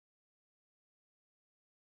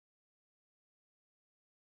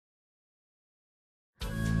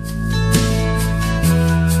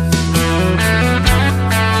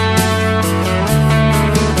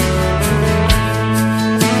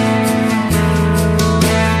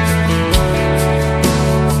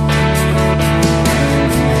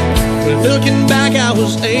Looking back, I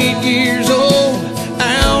was 8 years old,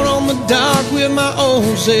 out on the dock with my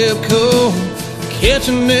old zip code,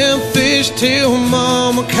 catching them fish till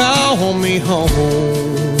mama called me home.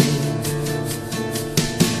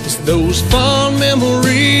 It's those fond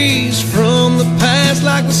memories from the past,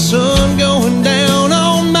 like the sun going down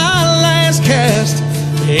on my last cast.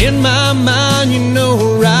 In my mind, you know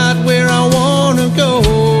right where I wanna go,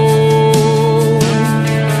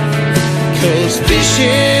 'cause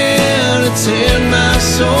fishing, it's in my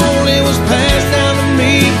soul. It was passed down to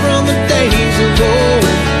me from the days of old.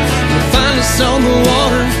 You'll find us on the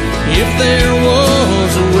water if there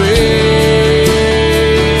was a way.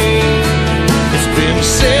 It's been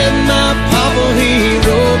said my papa, he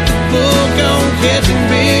wrote the book on catching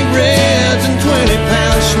big reds and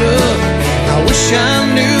 20-pound snook. I wish I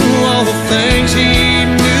knew all the things he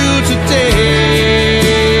knew today,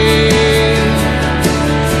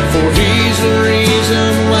 for he's the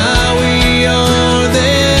reason why we are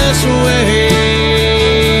this way.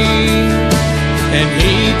 And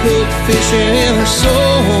he put fishing in our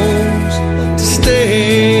souls to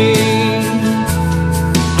stay.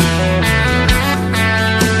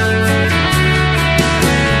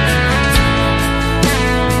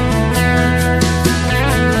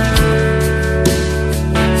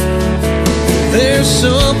 There's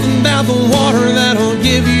something about the water that'll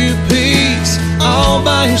give you peace, all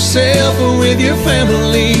by yourself or with your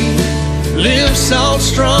family. Live salt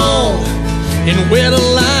strong and wet a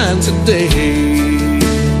line today.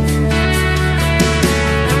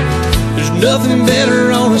 There's nothing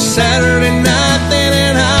better on a Saturday night than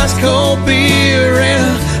an ice cold beer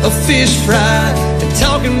and a fish fry, and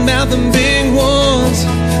talking about the big ones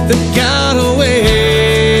that got away.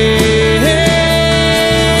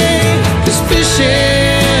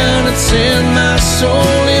 Fishing, it's in my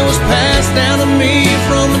soul. It was passed down to me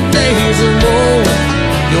from the days of old.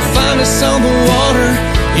 You'll find us on the water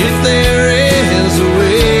if there is a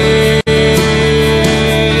way.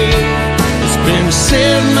 It's been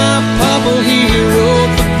said my papa, he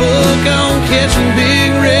wrote the book on catching big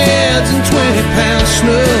reds and 20-pound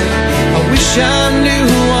snook. I wish I knew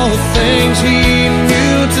all the things he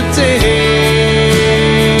knew today,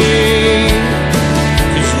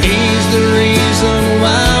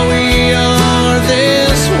 why we are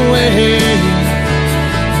this way.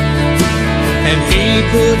 And he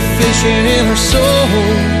put fishing in our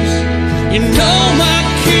souls. You know my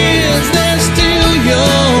kids, they're still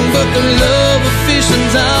young, but the love of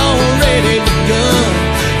fishing's already begun.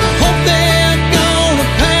 I hope they're gonna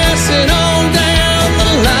pass it on down the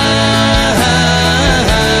line.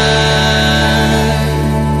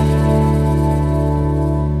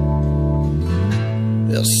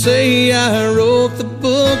 They'll say I wrote the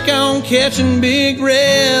book on catching big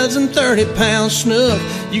reds and 30-pound snook.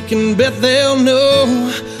 You can bet they'll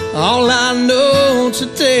know all I know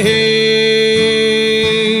today,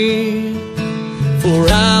 for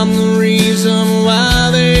I'm the reason why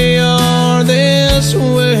they are this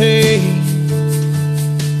way.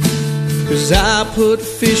 'Cause I put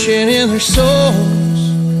fishing in their souls.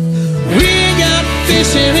 We got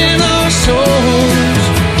fishing in our souls.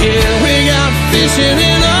 Yeah, we got fishing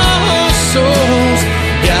in our souls.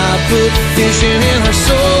 God put fishing in our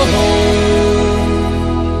souls.